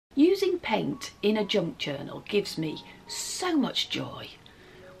paint in a junk journal gives me so much joy.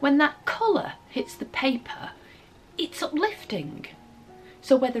 When that colour hits the paper, it's uplifting.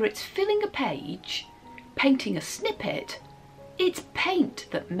 So whether it's filling a page, painting a snippet, it's paint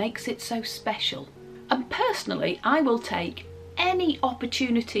that makes it so special. And personally, I will take any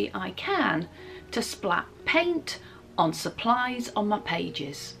opportunity I can to splat paint on supplies on my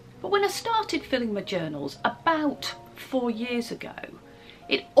pages. But when I started filling my journals about 4 years ago,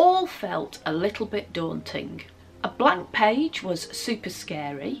 it all felt a little bit daunting. A blank page was super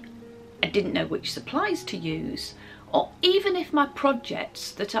scary. I didn't know which supplies to use, or even if my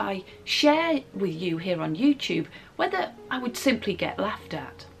projects that I share with you here on YouTube, whether I would simply get laughed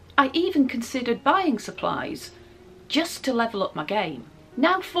at. I even considered buying supplies just to level up my game.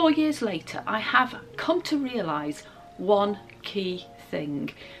 Now 4 years later, I have come to realise one key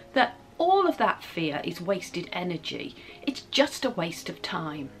thing, that all of that fear is wasted energy. It's just a waste of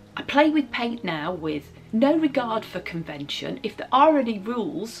time. I play with paint now with no regard for convention. If there are any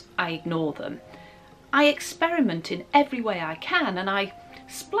rules, I ignore them. I experiment in every way I can, and I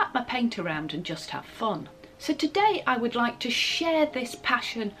splat my paint around and just have fun. So today I would like to share this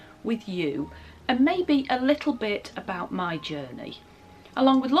passion with you and maybe a little bit about my journey,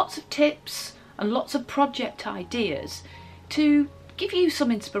 along with lots of tips and lots of project ideas to give you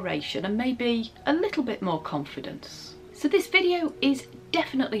some inspiration and maybe a little bit more confidence. So this video is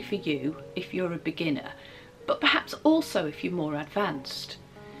definitely for you if you're a beginner, but perhaps also if you're more advanced.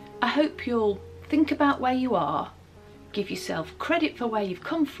 I hope you'll think about where you are, give yourself credit for where you've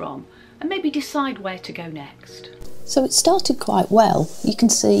come from, and maybe decide where to go next. So it started quite well. You can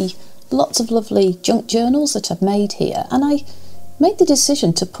see lots of lovely junk journals that I've made here, and I made the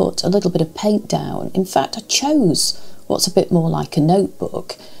decision to put a little bit of paint down. In fact, I chose what's a bit more like a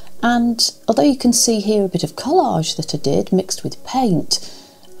notebook, and although you can see here a bit of collage that I did mixed with paint,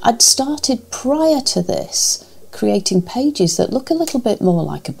 I'd started prior to this creating pages that look a little bit more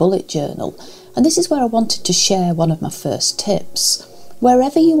like a bullet journal, and this is where I wanted to share one of my first tips.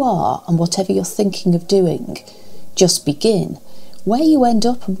 Wherever you are and whatever you're thinking of doing, just begin. Where you end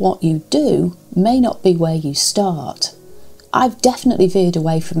up and what you do may not be where you start. I've definitely veered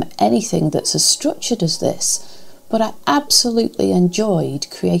away from anything that's as structured as this, but I absolutely enjoyed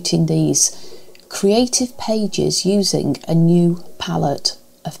creating these creative pages using a new palette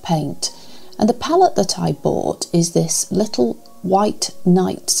of paint. And the palette that I bought is this little White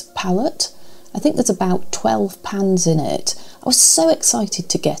Nights palette. I think there's about 12 pans in it. I was so excited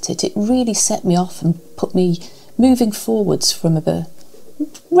to get it. It really set me off and put me moving forwards from a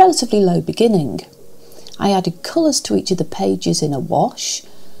relatively low beginning. I added colours to each of the pages in a wash,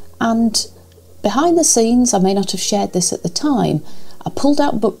 and behind the scenes, I may not have shared this at the time, I pulled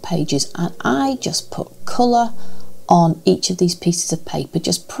out book pages and I just put colour on each of these pieces of paper,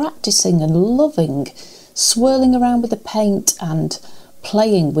 just practicing and loving swirling around with the paint and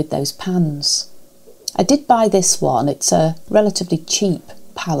playing with those pans. I did buy this one. It's a relatively cheap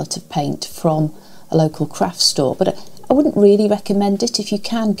palette of paint from a local craft store, but I wouldn't really recommend it. If you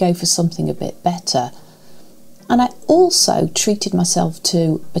can, go for something a bit better. And I also treated myself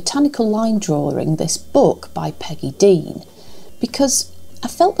to Botanical Line Drawing, this book by Peggy Dean, because I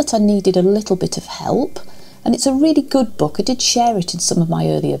felt that I needed a little bit of help, and it's a really good book. I did share it in some of my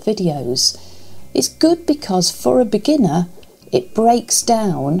earlier videos. It's good because for a beginner it breaks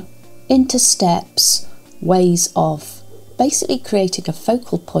down into steps, ways of basically creating a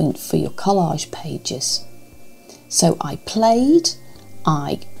focal point for your collage pages. So I played,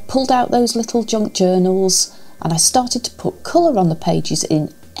 I pulled out those little junk journals, and I started to put colour on the pages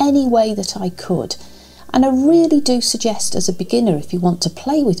in any way that I could. And I really do suggest as a beginner, if you want to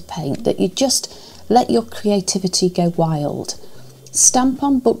play with paint, that you just let your creativity go wild. Stamp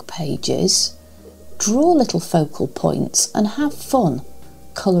on book pages, draw little focal points and have fun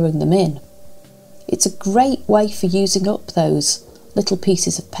colouring them in. It's a great way for using up those little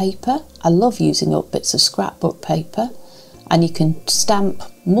pieces of paper. I love using up bits of scrapbook paper, and you can stamp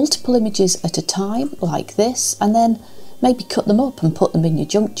multiple images at a time like this, and then maybe cut them up and put them in your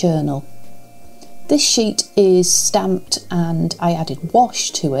junk journal. This sheet is stamped and I added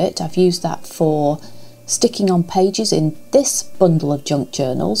wash to it. I've used that for sticking on pages in this bundle of junk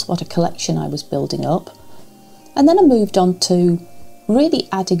journals, what a collection I was building up. And then I moved on to really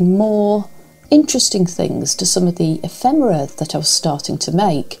adding more interesting things to some of the ephemera that I was starting to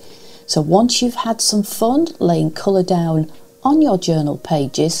make. So once you've had some fun laying colour down on your journal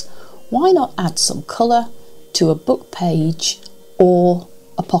pages, why not add some colour to a book page or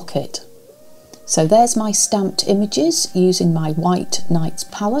a pocket? So there's my stamped images using my White Nights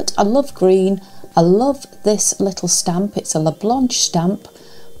palette. I love green. I love this little stamp. It's a La Blanche stamp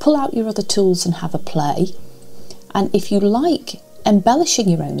pull out your other tools and have a play. And if you like embellishing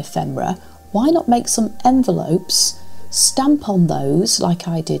your own ephemera, why not make some envelopes, stamp on those like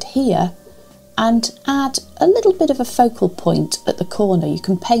I did here, and add a little bit of a focal point at the corner. You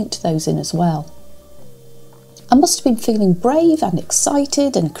can paint those in as well. I must have been feeling brave and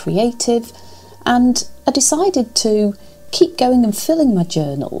excited and creative, and I decided to keep going and filling my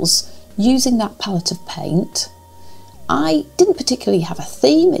journals using that palette of paint. I didn't particularly have a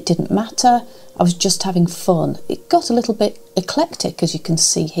theme, it didn't matter, I was just having fun. It got a little bit eclectic, as you can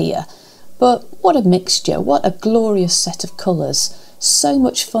see here, but what a mixture, what a glorious set of colours. So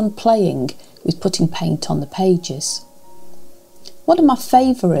much fun playing with putting paint on the pages. One of my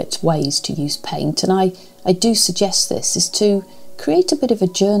favourite ways to use paint, and I do suggest this, is to create a bit of a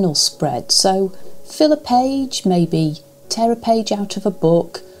journal spread. So fill a page, maybe tear a page out of a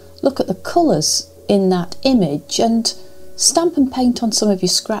book, look at the colours in that image and stamp and paint on some of your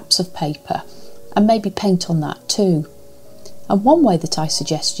scraps of paper, and maybe paint on that too. And one way that I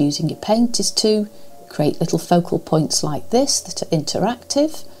suggest using your paint is to create little focal points like this that are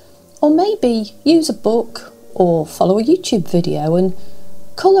interactive, or maybe use a book or follow a YouTube video and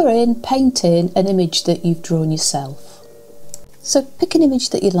colour in, paint in an image that you've drawn yourself. So pick an image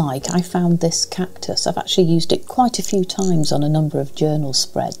that you like. I found this cactus. I've actually used it quite a few times on a number of journal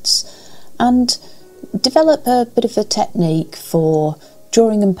spreads, and develop a bit of a technique for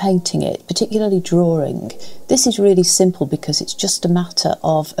drawing and painting it, particularly drawing. This is really simple because it's just a matter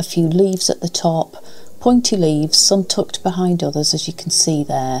of a few leaves at the top, pointy leaves, some tucked behind others as you can see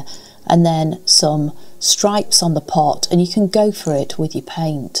there, and then some stripes on the pot, and you can go for it with your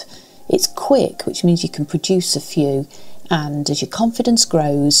paint. It's quick, which means you can produce a few, and as your confidence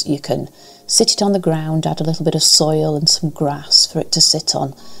grows you can sit it on the ground, add a little bit of soil and some grass for it to sit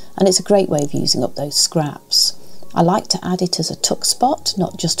on, and it's a great way of using up those scraps. I like to add it as a tuck spot,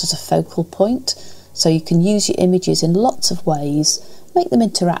 not just as a focal point, so you can use your images in lots of ways, make them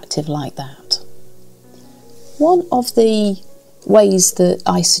interactive like that. One of the ways that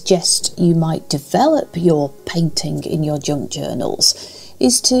I suggest you might develop your painting in your junk journals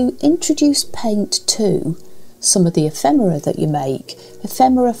is to introduce paint to some of the ephemera that you make,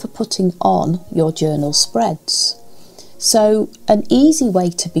 ephemera for putting on your journal spreads. So an easy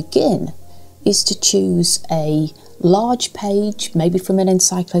way to begin is to choose a large page, maybe from an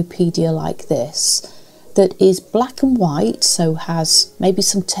encyclopedia like this, that is black and white, so has maybe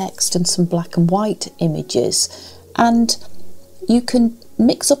some text and some black and white images, and you can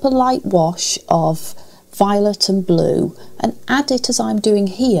mix up a light wash of violet and blue and add it, as I'm doing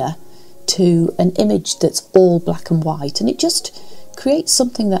here, to an image that's all black and white, and it just creates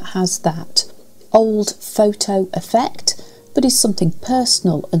something that has that old photo effect but is something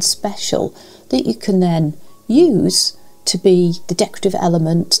personal and special that you can then use to be the decorative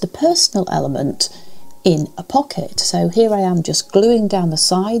element, the personal element in a pocket. So here I am just gluing down the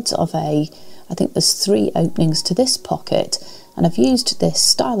sides of I think there's 3 openings to this pocket, and I've used this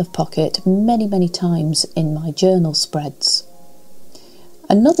style of pocket many times in my journal spreads.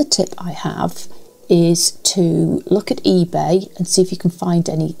 Another tip I have is to look at eBay and see if you can find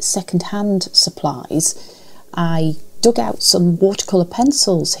any second-hand supplies. I dug out some watercolor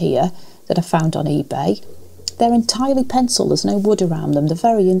pencils here that I found on eBay. They're entirely pencil, there's no wood around them, they're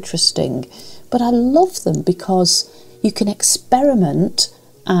very interesting, but I love them because you can experiment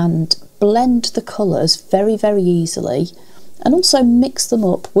and blend the colours very easily, and also mix them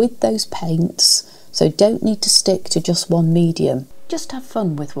up with those paints, so don't need to stick to just one medium. Just have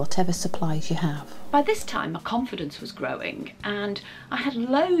fun with whatever supplies you have. By this time my confidence was growing and I had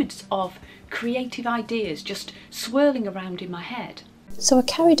loads of creative ideas just swirling around in my head. So I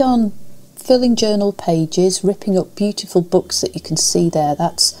carried on filling journal pages, ripping up beautiful books that you can see there.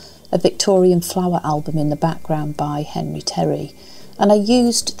 That's a Victorian flower album in the background by Henry Terry. And I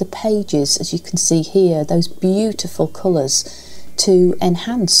used the pages, as you can see here, those beautiful colours, to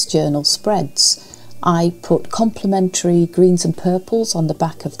enhance journal spreads. I put complementary greens and purples on the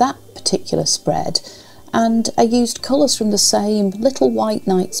back of that particular spread, and I used colours from the same Little White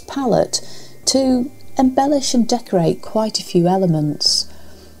Nights palette to embellish and decorate quite a few elements.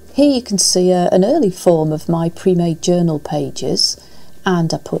 Here you can see an early form of my pre-made journal pages,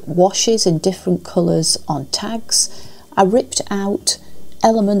 and I put washes in different colours on tags. I ripped out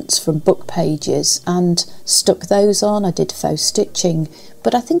elements from book pages and stuck those on. I did faux stitching,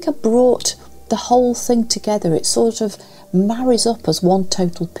 but I think I brought the whole thing together. It sort of marries up as one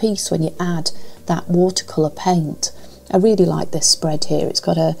total piece when you add that watercolour paint. I really like this spread here. It's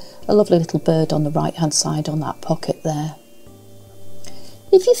got a lovely little bird on the right hand side on that pocket there.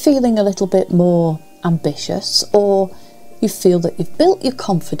 If you're feeling a little bit more ambitious or you feel that you've built your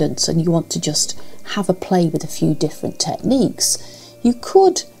confidence and you want to just have a play with a few different techniques, you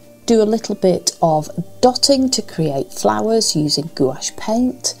could do a little bit of dotting to create flowers using gouache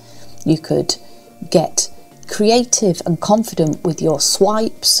paint. You could get creative and confident with your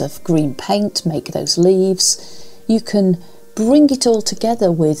swipes of green paint, make those leaves. You can bring it all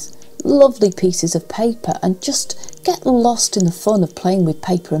together with lovely pieces of paper and just get lost in the fun of playing with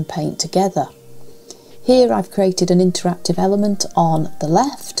paper and paint together. Here I've created an interactive element on the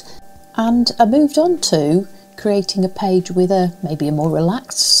left, and I moved on to creating a page with maybe a more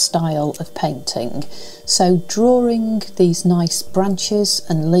relaxed style of painting. So drawing these nice branches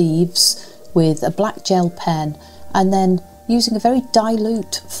and leaves with a black gel pen, and then using a very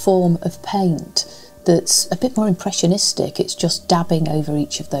dilute form of paint that's a bit more impressionistic. It's just dabbing over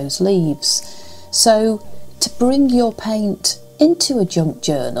each of those leaves. So to bring your paint into a junk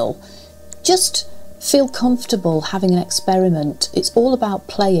journal, just feel comfortable having an experiment. It's all about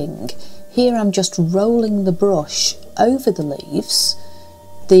playing. Here I'm just rolling the brush over the leaves.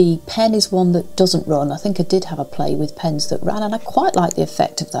 The pen is one that doesn't run. I think I did have a play with pens that ran, and I quite like the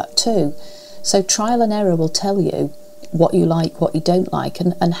effect of that too. So trial and error will tell you what you like, what you don't like,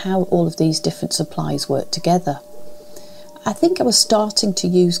 and how all of these different supplies work together. I think I was starting to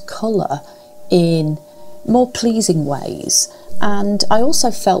use colour in more pleasing ways, and I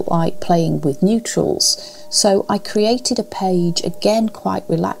also felt like playing with neutrals. So I created a page, again quite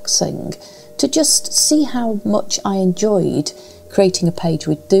relaxing, to just see how much I enjoyed creating a page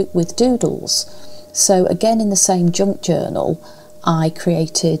with doodles. So again, in the same junk journal, I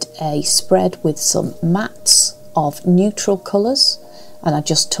created a spread with some mats of neutral colours, and I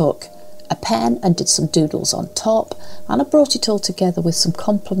just took a pen and did some doodles on top, and I brought it all together with some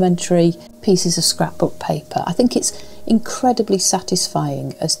complementary pieces of scrapbook paper. I think it's incredibly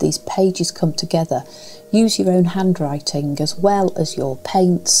satisfying as these pages come together. Use your own handwriting as well as your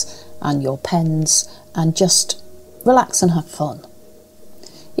paints and your pens, and just relax and have fun.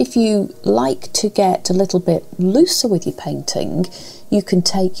 If you like to get a little bit looser with your painting, you can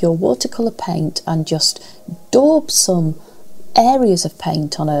take your watercolor paint and just daub some areas of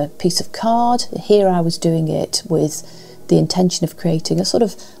paint on a piece of card. Here I was doing it with the intention of creating a sort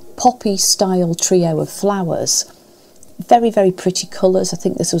of poppy style trio of flowers. Very, very pretty colours. I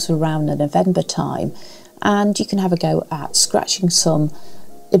think this was around the November time, and you can have a go at scratching some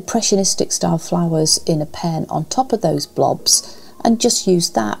impressionistic style flowers in a pen on top of those blobs, and just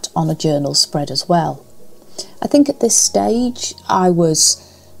use that on a journal spread as well. I think at this stage I was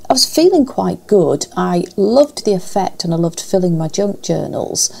feeling quite good. I loved the effect and I loved filling my junk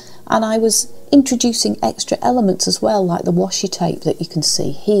journals, and I was introducing extra elements as well, like the washi tape that you can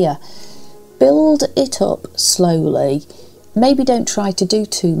see here. Build it up slowly. Maybe don't try to do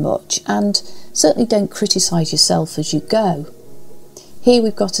too much, and certainly don't criticise yourself as you go. Here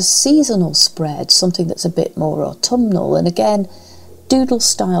we've got a seasonal spread, something that's a bit more autumnal, and again doodle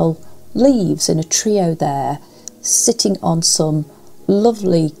style leaves in a trio there, sitting on some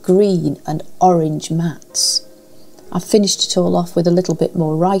lovely green and orange mats. I finished it all off with a little bit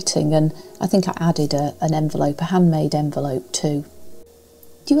more writing, and I think I added an envelope, a handmade envelope too.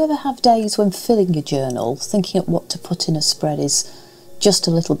 Do you ever have days when filling your journal, thinking of what to put in a spread is just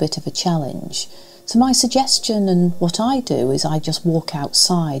a little bit of a challenge? So my suggestion, and what I do, is I just walk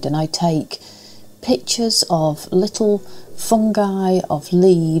outside and I take pictures of little fungi, of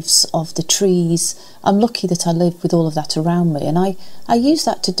leaves, of the trees. I'm lucky that I live with all of that around me, and I use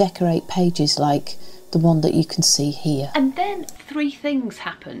that to decorate pages like the one that you can see here. And then 3 things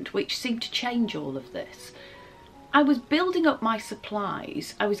happened which seemed to change all of this. I was building up my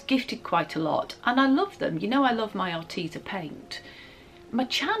supplies. I was gifted quite a lot, and I love them. You know, I love my Arteza paint. My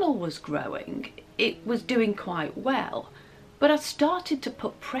channel was growing. It was doing quite well, but I started to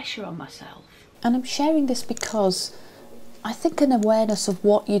put pressure on myself. And I'm sharing this because I think an awareness of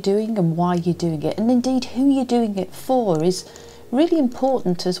what you're doing and why you're doing it, and indeed who you're doing it for, is really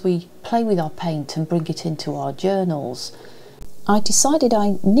important as we play with our paint and bring it into our journals. I decided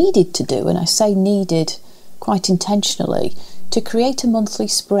I needed to do, and I say needed quite intentionally, to create a monthly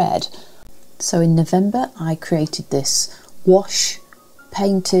spread. So in November I created this wash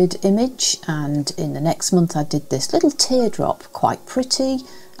painted image, and in the next month I did this little teardrop, quite pretty.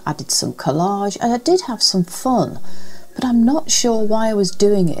 I did some collage, and I did have some fun, but I'm not sure why I was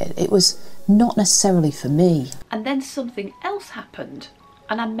doing it. It was not necessarily for me. And then something else happened,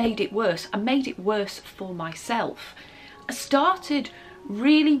 and I made it worse. I made it worse for myself. I started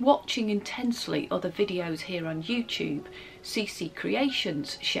really watching intensely other videos here on YouTube, CC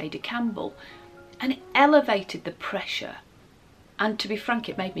Creations, Shader Campbell, and it elevated the pressure. and to be frank,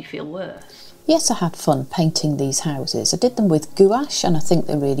 it made me feel worse. Yes, I had fun painting these houses. I did them with gouache and I think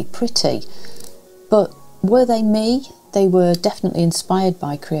they're really pretty. But were they me? They were definitely inspired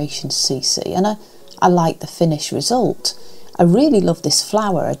by Creations CC, and I like the finished result. I really love this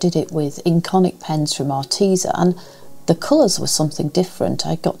flower. I did it with Inconic pens from Arteza, and the colours were something different.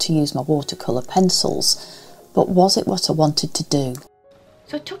 I got to use my watercolour pencils, but was it what I wanted to do?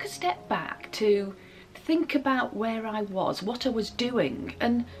 So I took a step back to think about where I was, what I was doing,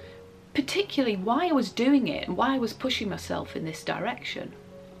 and particularly why I was doing it and why I was pushing myself in this direction.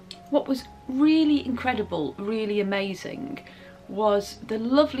 What was really incredible, really amazing, was the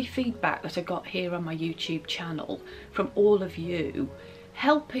lovely feedback that I got here on my YouTube channel from all of you,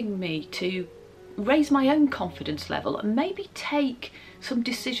 helping me to raise my own confidence level and maybe take some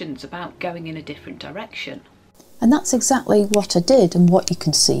decisions about going in a different direction. And that's exactly what I did, and what you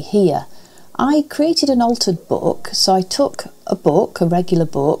can see here. I created an altered book, so I took a book, a regular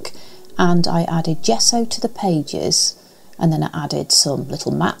book, and I added gesso to the pages, and then I added some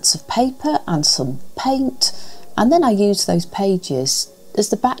little mats of paper and some paint, and then I used those pages as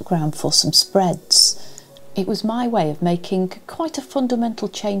the background for some spreads. It was my way of making quite a fundamental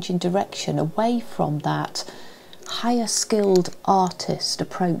change in direction away from that higher skilled artist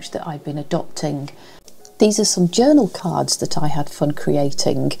approach that I've been adopting. These are some journal cards that I had fun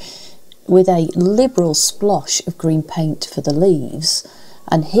creating with a liberal splosh of green paint for the leaves.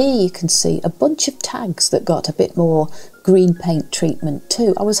 And here you can see a bunch of tags that got a bit more green paint treatment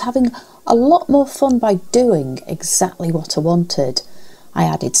too. I was having a lot more fun by doing exactly what I wanted. I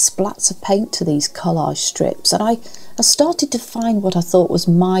added splats of paint to these collage strips, and I started to find what I thought was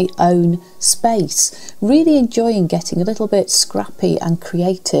my own space, really enjoying getting a little bit scrappy and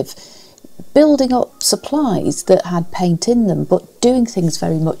creative, building up supplies that had paint in them, but doing things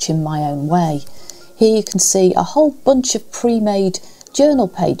very much in my own way. Here you can see a whole bunch of pre-made journal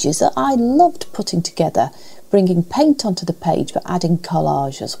pages that I loved putting together, bringing paint onto the page but adding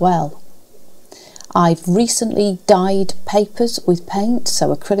collage as well. I've recently dyed papers with paint,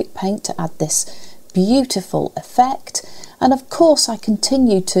 so acrylic paint, to add this beautiful effect, and of course I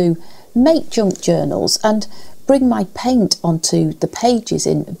continue to make junk journals and bring my paint onto the pages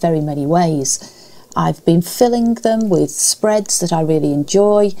in very many ways. I've been filling them with spreads that I really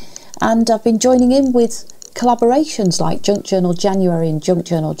enjoy, and I've been joining in with collaborations like Junk Journal January and Junk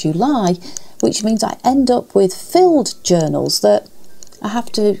Journal July, which means I end up with filled journals that I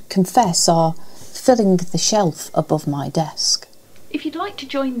have to confess are filling the shelf above my desk. If you'd like to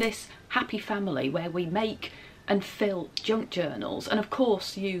join this happy family where we make and fill junk journals and of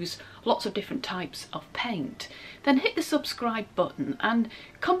course use lots of different types of paint, then hit the subscribe button and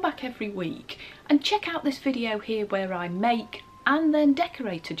come back every week and check out this video here where I make and then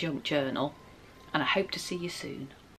decorate a junk journal, and I hope to see you soon.